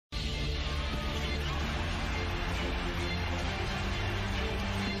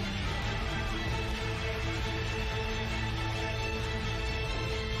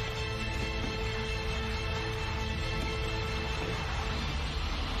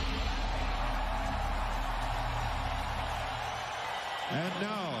And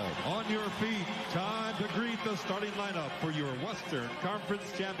now, on your feet, time to greet the starting lineup for your Western Conference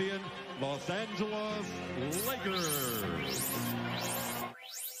champion, Los Angeles Lakers.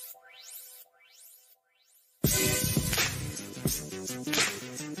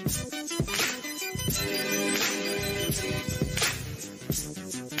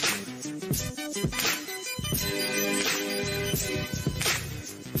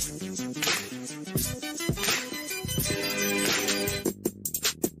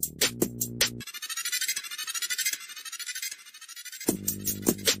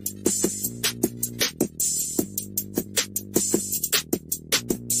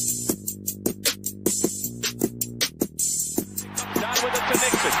 With it to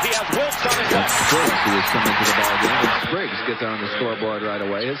Nixon. He has Wilkes on his left. Spriggs, who has come into the ball game, and Spriggs gets on the scoreboard right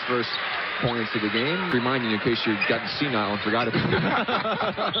away. His first points of the game. Reminding you, in case you've gotten senile and forgot about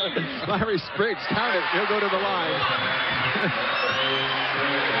it. Larry Spriggs, count it. He'll go to the line.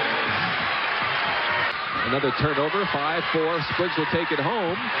 Another turnover, 5-4. Spriggs will take it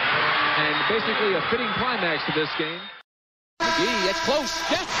home. And basically a fitting climax to this game. McGee, it's close.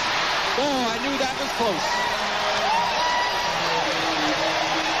 Yes! Oh, I knew that was close.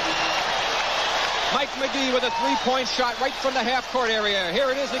 Mike McGee with a three-point shot right from the half-court area.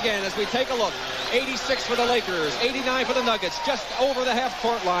 Here it is again as we take a look. 86 for the Lakers, 89 for the Nuggets, just over the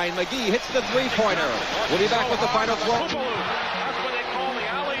half-court line. McGee hits the three-pointer. We'll be back with the final 12. That's what they call the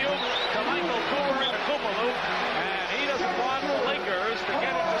alley-oop to Michael Cooper in the Cooper loop. And he doesn't want the Lakers to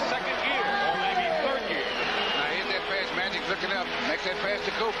get into second gear, or maybe third gear. Now hit that pass. Magic's looking up. Makes that pass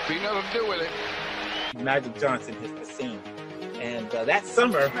to Cooper. He knows what to do with it. Magic Johnson is the scene. And that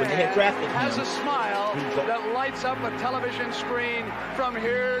summer, when they had drafted him, has a smile that lights up a television screen from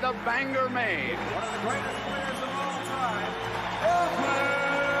here to Bangor, Maine. One of the greatest players of all time,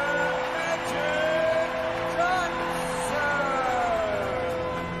 Magic Johnson.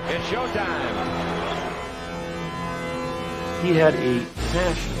 It's showtime. He had a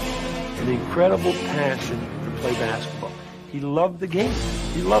passion, an incredible passion to play basketball. He loved the game.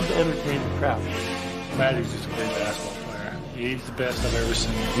 He loved to entertain the crowd. Magic's just a great basketball player. He's the best I've ever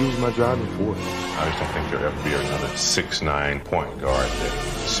seen. He was my driving force. I just don't think there'll ever be another 6'9" point guard that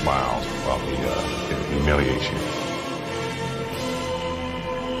smiles while he humiliates you.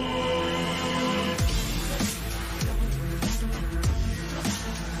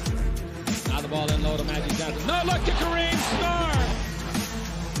 Now the ball in low to Magic Johnson. No, look to Kareem, score!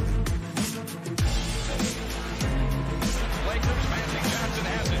 Lakers, Magic Johnson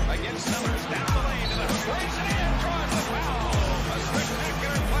has it against Summers. Down the lane to the hook. Raise it in. Draws the foul. A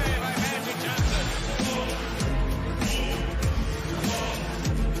spectacular play by Magic Johnson.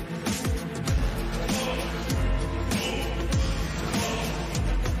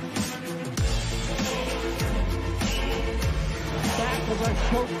 That was a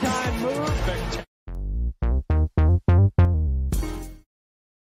showtime move.